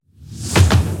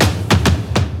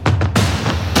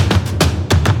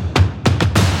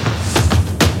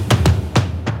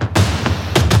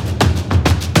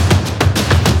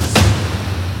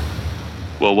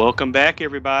Well, welcome back,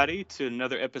 everybody, to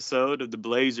another episode of the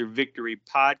Blazer Victory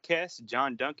Podcast.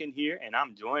 John Duncan here, and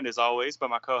I'm joined, as always, by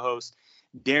my co-host,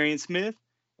 Darian Smith.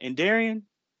 And Darian,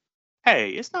 hey,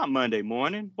 it's not Monday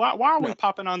morning. Why are we No.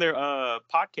 popping on their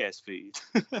podcast feed?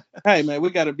 Hey man, we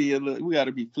gotta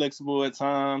be flexible at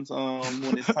times.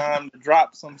 When it's time to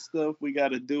drop some stuff, we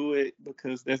gotta do it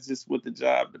because that's just what the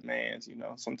job demands.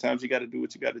 Sometimes you gotta do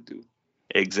what you gotta do.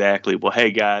 Exactly. Well,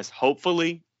 hey, guys,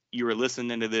 hopefully you were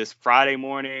listening to this Friday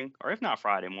morning, or if not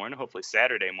Friday morning, hopefully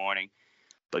Saturday morning.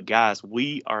 But, guys,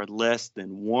 we are less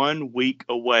than 1 week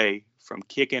away from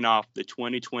kicking off the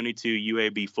 2022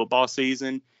 UAB football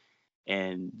season.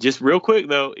 And just real quick,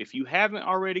 though, if you haven't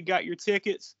already got your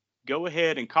tickets, go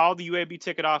ahead and call the UAB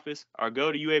ticket office or go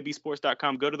to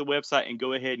uabsports.com, go to the website and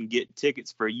go ahead and get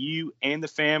tickets for you and the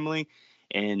family.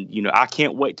 And, I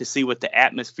can't wait to see what the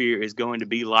atmosphere is going to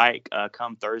be like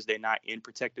come Thursday night in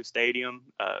Protective Stadium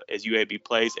as UAB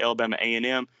plays Alabama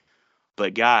A&M.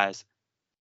 But, guys,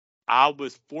 I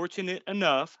was fortunate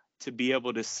enough to be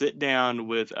able to sit down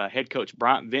with head coach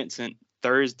Bryant Vincent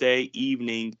Thursday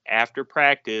evening after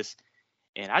practice.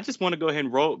 And I just want to go ahead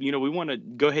and roll. We want to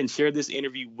go ahead and share this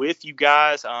interview with you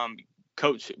guys.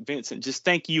 Coach Vincent, just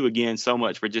thank you again so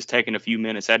much for just taking a few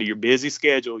minutes out of your busy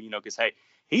schedule, because, hey,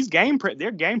 he's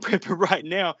they're game prepping right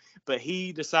now, but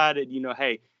he decided,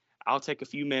 hey, I'll take a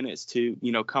few minutes to,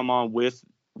 come on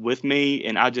with me.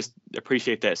 And I just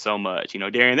appreciate that so much.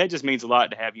 Darian, that just means a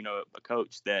lot to have, a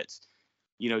coach that's,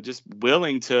 just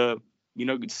willing to,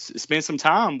 spend some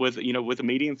time with, with the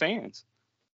media and fans.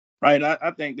 Right,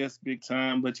 I think that's big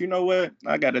time. But you know what?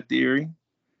 I got a theory.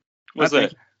 What's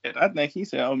that? I think he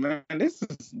said, "Oh man, this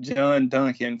is John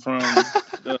Duncan from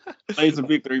the Blazer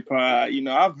Victory Pod."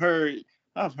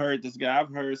 I've heard this guy. I've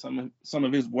heard some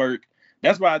of his work.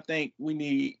 That's why I think we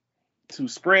need to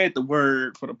spread the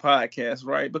word for the podcast,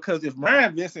 right? Because if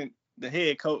Bryant Vincent, the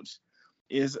head coach,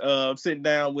 is sitting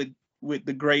down with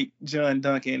the great John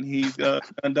Duncan,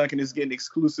 John Duncan is getting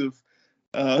exclusive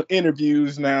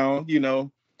interviews now.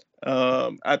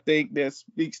 I think that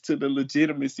speaks to the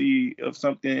legitimacy of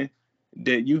something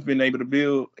that you've been able to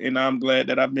build, and I'm glad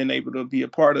that I've been able to be a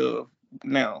part of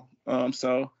now.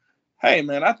 So, hey,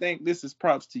 man, I think this is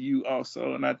props to you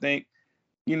also, and I think,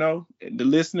 the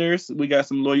listeners, we got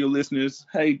some loyal listeners.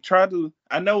 Hey,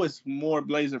 I know it's more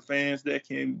Blazer fans that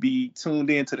can be tuned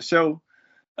into the show.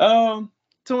 Tune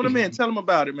them in, tell them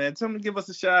about it, man. Tell them to give us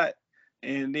a shot.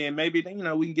 And then maybe,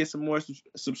 we can get some more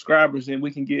subscribers and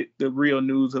we can get the real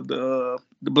news of the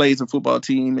Blazer football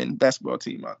team and basketball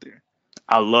team out there.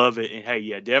 I love it. And, hey,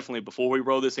 yeah, definitely. Before we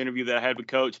roll this interview that I had with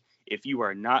Coach, if you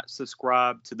are not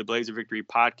subscribed to the Blazer Victory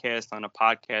Podcast on a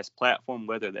podcast platform,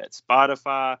 whether that's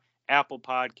Spotify, Apple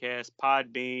Podcasts,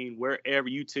 Podbean,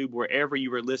 YouTube, wherever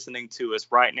you are listening to us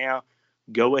right now,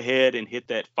 go ahead and hit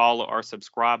that follow or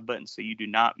subscribe button so you do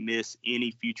not miss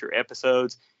any future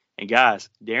episodes. And guys,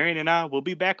 Darian and I will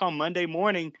be back on Monday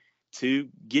morning to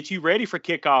get you ready for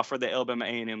kickoff for the Alabama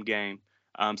A&M game.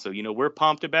 So, we're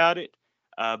pumped about it.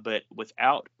 But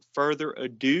without further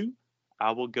ado,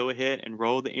 I will go ahead and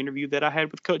roll the interview that I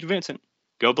had with Coach Vincent.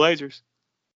 Go Blazers.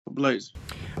 Go Blazers.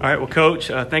 All right. Well, Coach,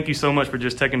 thank you so much for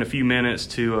just taking a few minutes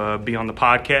to be on the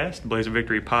podcast, Blazer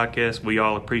Victory Podcast. We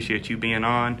all appreciate you being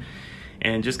on.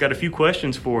 And just got a few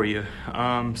questions for you.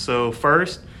 So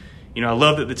first, I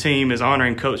love that the team is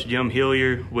honoring Coach Jim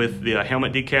Hillier with the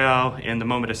helmet decal and the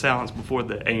moment of silence before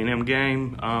the A&M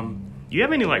game. Do you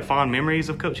have any fond memories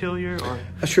of Coach Hillier? Or?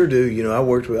 I sure do. I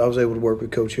was able to work with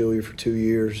Coach Hillier for 2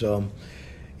 years.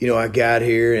 I got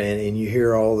here and you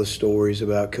hear all the stories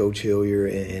about Coach Hillier,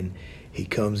 and he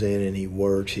comes in and he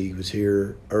works. He was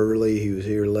here early, he was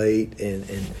here late, and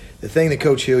the thing that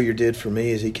Coach Hillier did for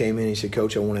me is he came in and he said,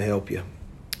 "Coach, I want to help you."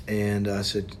 And I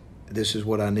said, "This is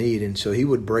what I need." And so he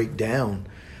would break down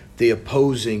the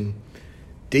opposing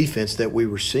defense that we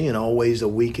were seeing always a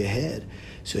week ahead.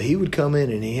 So he would come in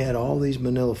and he had all these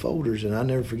manila folders, and I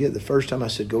never forget the first time I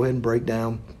said, "Go ahead and break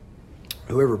down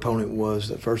whoever opponent was."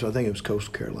 At first, I think it was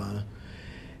Coastal Carolina.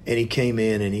 And he came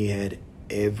in and he had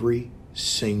every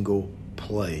single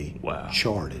play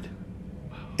charted.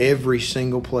 Every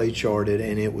single play charted,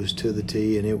 and it was to the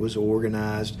T, and it was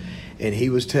organized. And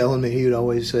he was telling me, he would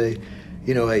always say,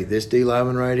 "Hey, this D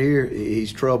lineman right here,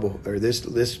 he's trouble," or this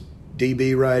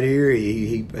DB right here,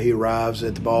 he arrives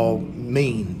at the ball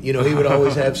mean. He would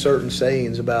always have certain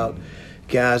sayings about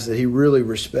guys that he really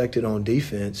respected on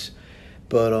defense.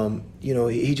 But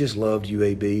he just loved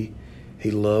UAB.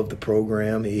 He loved the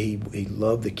program. He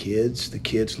loved the kids. The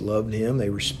kids loved him. They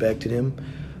respected him.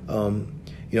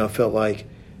 I felt like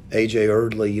A.J.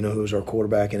 Erdley, who was our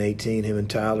quarterback in 18, him and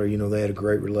Tyler, they had a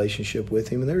great relationship with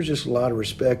him. And there was just a lot of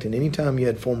respect. And anytime you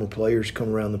had former players come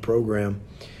around the program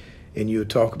and you would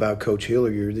talk about Coach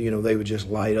Hilliard, they would just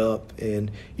light up.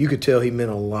 And you could tell he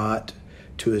meant a lot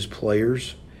to his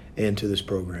players and to this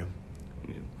program.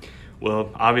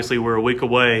 Well, obviously we're a week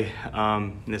away.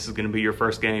 This is going to be your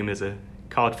first game as a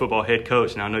college football head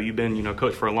coach. Now, I know you've been,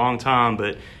 coach for a long time,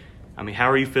 but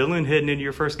how are you feeling heading into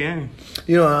your first game?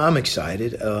 I'm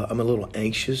excited. I'm a little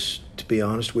anxious, to be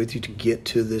honest with you, to get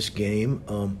to this game.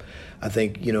 I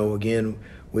think, again,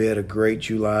 we had a great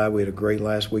July. We had a great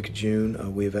last week of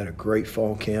June. We've had a great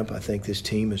fall camp. I think this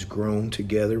team has grown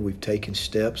together. We've taken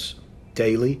steps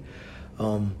daily.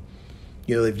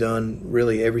 They've done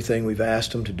really everything we've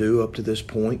asked them to do up to this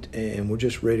point, and we're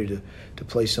just ready to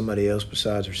play somebody else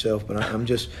besides ourselves. But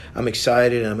I'm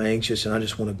excited, and I'm anxious, and I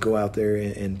just want to go out there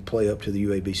and play up to the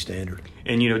UAB standard.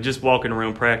 And, just walking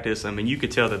around practice, you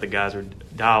could tell that the guys are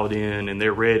dialed in and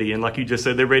they're ready. And like you just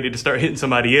said, they're ready to start hitting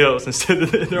somebody else instead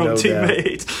of their own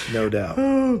teammates. No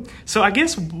doubt. So I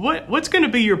guess what's going to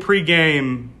be your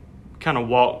pregame kind of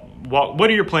walk? What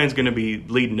are your plans going to be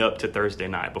leading up to Thursday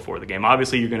night before the game?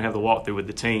 Obviously, you're going to have the walkthrough with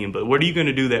the team, but what are you going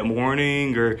to do that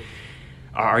morning, or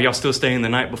are y'all still staying the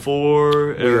night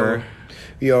before? We'll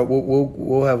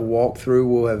have a walkthrough.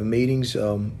 We'll have meetings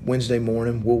Wednesday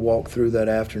morning. We'll walk through that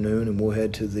afternoon, and we'll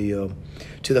head to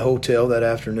the hotel that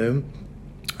afternoon.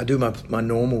 I do my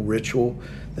normal ritual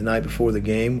the night before the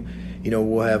game.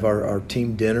 We'll have our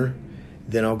team dinner.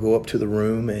 Then I'll go up to the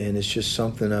room, and it's just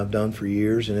something I've done for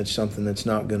years, and it's something that's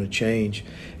not going to change,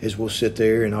 is we'll sit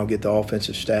there and I'll get the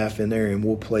offensive staff in there and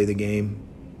we'll play the game,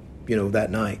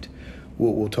 that night.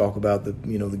 We'll talk about the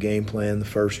game plan, the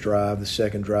first drive, the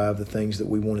second drive, the things that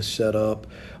we want to set up,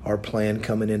 our plan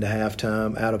coming into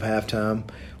halftime, out of halftime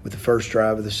with the first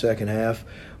drive of the second half.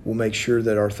 We'll make sure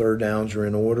that our third downs are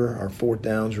in order, our fourth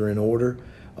downs are in order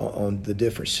on the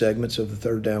different segments of the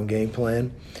third down game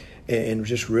plan. And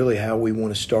just really how we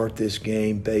want to start this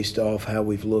game based off how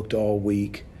we've looked all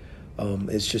week.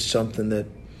 It's just something that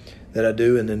I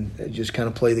do, and then just kind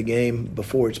of play the game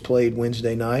before it's played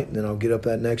Wednesday night, and then I'll get up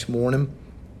that next morning,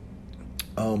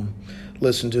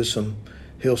 listen to some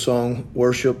Hillsong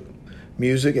worship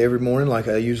music every morning like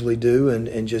I usually do,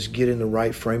 and just get in the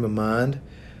right frame of mind.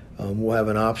 We'll have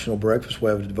an optional breakfast.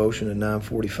 We'll have a devotion at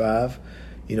 9:45.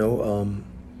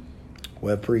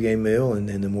 We'll have a pregame meal, and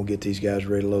then we'll get these guys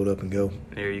ready to load up and go.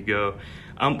 There you go.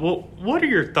 Well, what are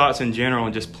your thoughts in general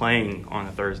on just playing on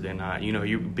a Thursday night?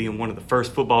 You being one of the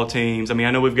first football teams. I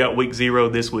know we've got week 0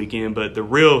 this weekend, but the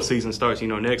real season starts,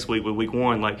 next week with week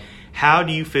 1. Like, how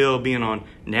do you feel being on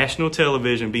national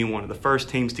television, being one of the first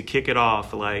teams to kick it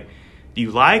off? Like, do you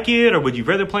like it, or would you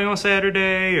rather play on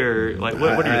Saturday, or like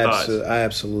what are your thoughts? I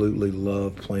absolutely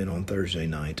love playing on Thursday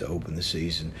night to open the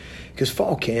season, because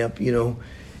fall camp,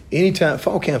 anytime,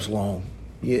 fall camp's long,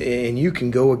 and you can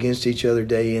go against each other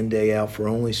day in, day out for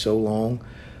only so long.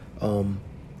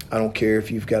 I don't care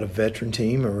if you've got a veteran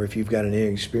team or if you've got an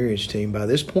inexperienced team. By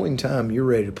this point in time, you're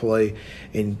ready to play,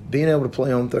 and being able to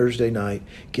play on Thursday night,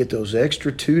 get those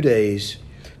extra 2 days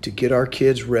to get our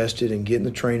kids rested and get in the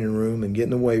training room and get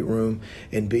in the weight room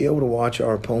and be able to watch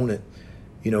our opponent,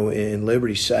 in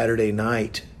Liberty Saturday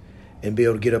night, and be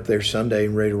able to get up there Sunday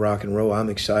and ready to rock and roll. I'm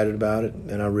excited about it,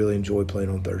 and I really enjoy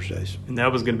playing on Thursdays. And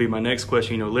that was going to be my next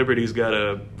question. Liberty's got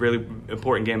a really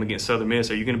important game against Southern Miss.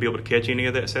 Are you going to be able to catch any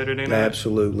of that Saturday night?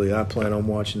 Absolutely. I plan on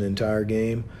watching the entire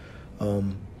game.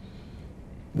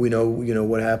 We know,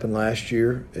 what happened last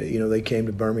year. They came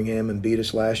to Birmingham and beat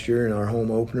us last year in our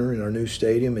home opener in our new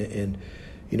stadium, and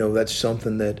that's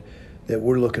something that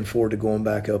we're looking forward to going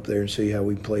back up there and see how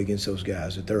we play against those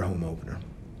guys at their home opener.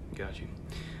 Got you.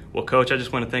 Well, Coach, I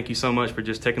just want to thank you so much for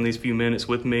just taking these few minutes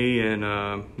with me,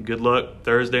 and good luck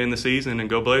Thursday in the season, and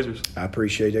go Blazers. I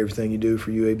appreciate everything you do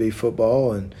for UAB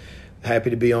football, and happy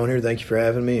to be on here. Thank you for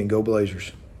having me, and go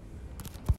Blazers.